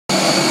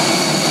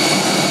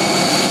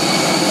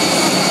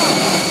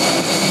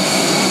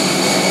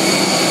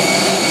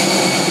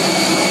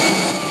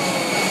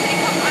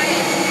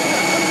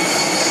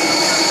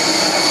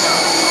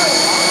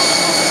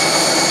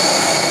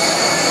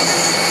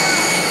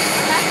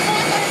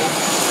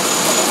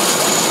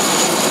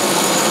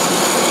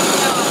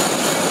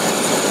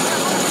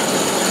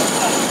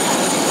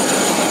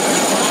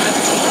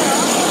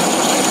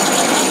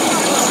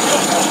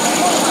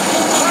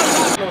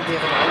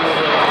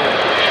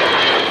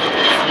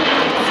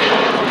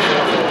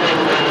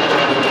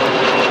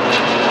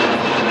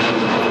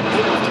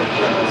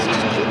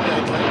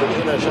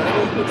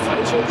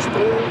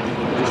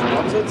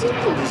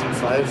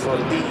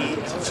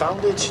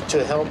intended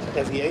to help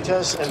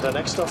aviators and the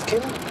next of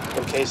kin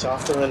in case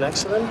after an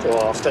accident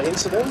or after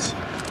incidents.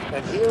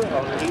 And here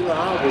on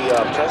ILA we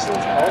are present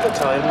all the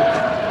time,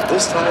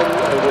 this time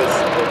with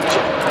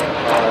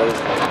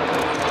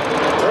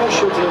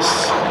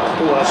parachutists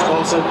who are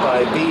sponsored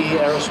by BE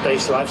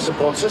Aerospace Life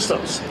Support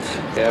Systems.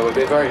 Yeah, we've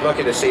been very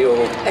lucky to see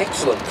your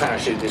excellent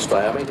parachute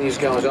display. I mean, these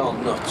guys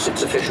aren't nuts,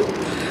 it's official.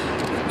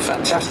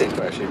 Fantastic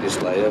parachute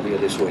display earlier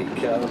this week.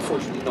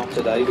 Unfortunately not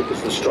today because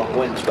of the strong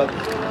winds, but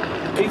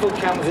people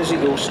can visit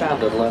your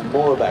stand and learn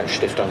more about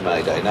Stiftung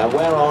Mayday. Now,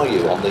 where are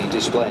you on the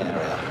display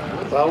area?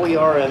 Well, we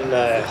are in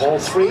Hall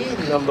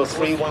 3, number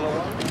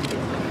 3101.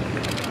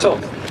 So,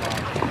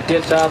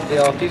 jetzt haben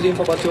wir auch diese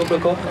Information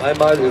bekommen,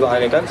 einmal über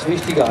eine ganz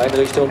wichtige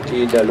Einrichtung,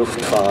 die in der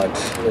Luftfahrt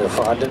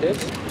vorhanden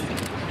ist.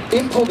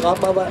 Im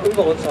Programm aber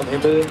über uns am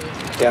Himmel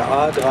der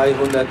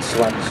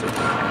A320.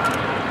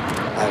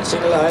 Ein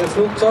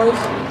Single-Aisle-Flugzeug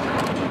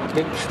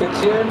mit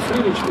speziellen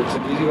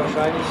Flügelspitzen, die Sie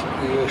wahrscheinlich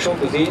schon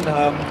gesehen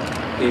haben,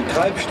 die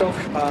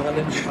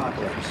treibstoffsparenden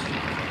Sharklets.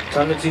 Es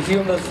handelt sich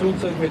hier um das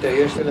Flugzeug mit der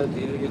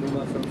Herstellerserie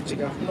Nummer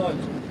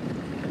 5098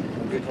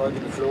 und wird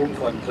heute geflogen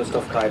von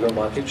Christoph Keil und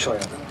Martin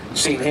Scheuer.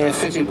 Seen here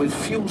fitted with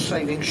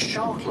fuel-saving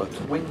Sharklet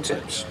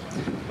wingtips.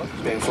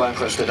 It's being flown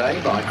for us today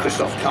by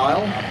Christoph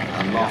Keil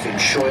and Martin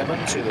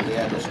Scheuermann, two of the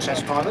Airbus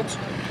test pilots.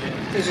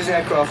 This is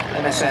aircraft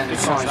MSN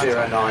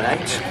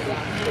 5098,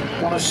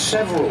 one of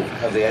several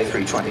of the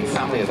A320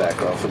 family of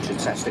aircraft which are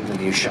testing the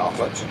new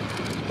Sharklet.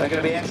 They're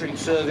going to be entering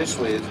service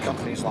with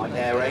companies like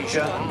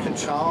AirAsia and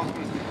Qatar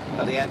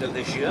at the end of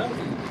this year.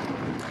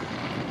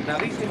 Now,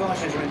 these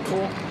devices are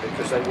important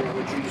because they will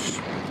reduce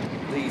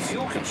the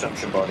fuel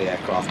consumption by the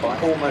aircraft by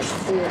almost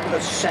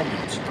 4%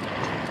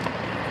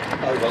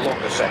 over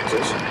longer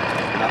sectors,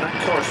 and that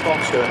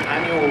corresponds to an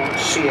annual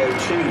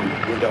CO2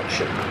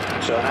 reduction,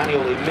 so an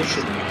annual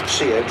emission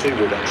CO2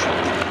 reduction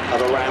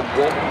of around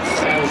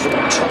 1,000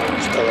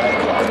 tonnes per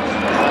aircraft.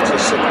 That's a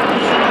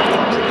significant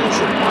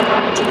contribution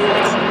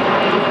towards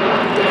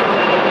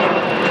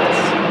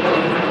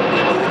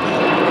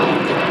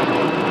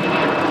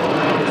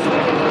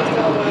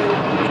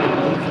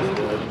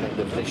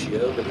this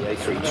year with the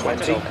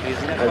A320,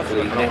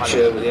 hopefully next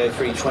year with the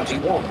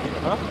A321.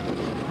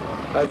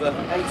 Over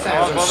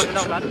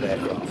 8,600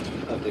 aircraft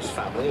of this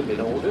family have been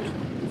ordered,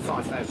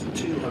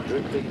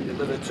 5,200 being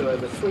delivered to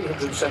over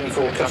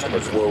 374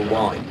 customers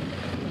worldwide.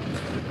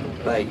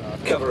 They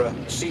cover a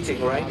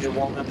seating range of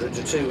 100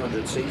 to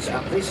 200 seats,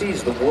 and this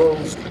is the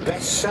world's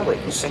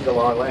best-selling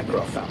single-aisle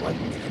aircraft family.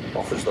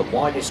 Offers the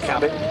widest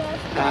cabin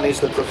and is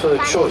the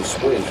preferred choice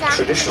with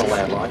traditional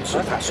airlines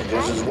and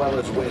passengers, as well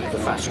as with the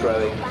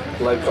fast-growing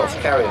low-cost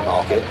carrier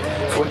market,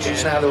 which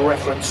is now the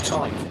reference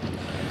type.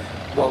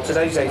 While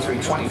today's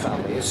A320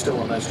 family is still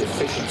the most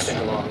efficient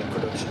single-aisle in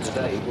production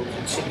today, it will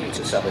continue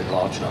to sell in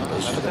large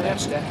numbers for the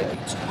next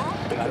decades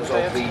because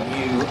of the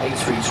new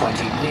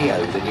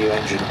A320neo, the new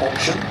engine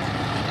option,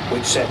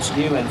 which sets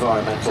new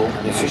environmental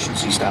and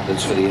efficiency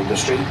standards for the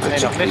industry,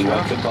 particularly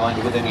when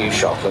combined with the new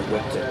Sharklet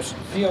wingtips.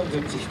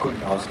 74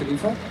 Kunden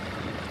ausgeliefert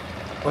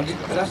und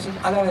das in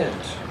aller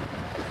Welt.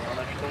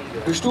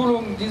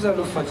 Bestuhlungen dieser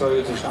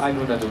Luftfahrzeuge zwischen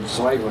 100 und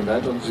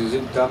 200 und sie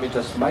sind damit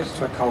das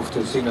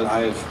meistverkaufte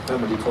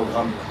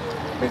Single-Aisle-Family-Programm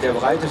mit der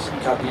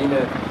breitesten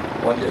Kabine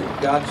und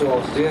dazu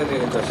auch sehr,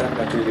 sehr interessant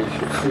natürlich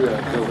für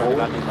Büro,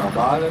 die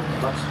normalen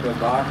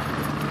Maximalwagen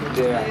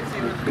der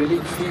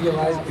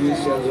Billigfliegerei, wie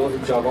es ja so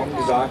im Jargon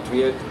gesagt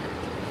wird.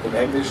 Im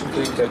Englischen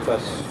klingt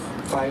etwas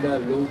feiner,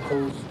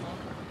 Low-Cost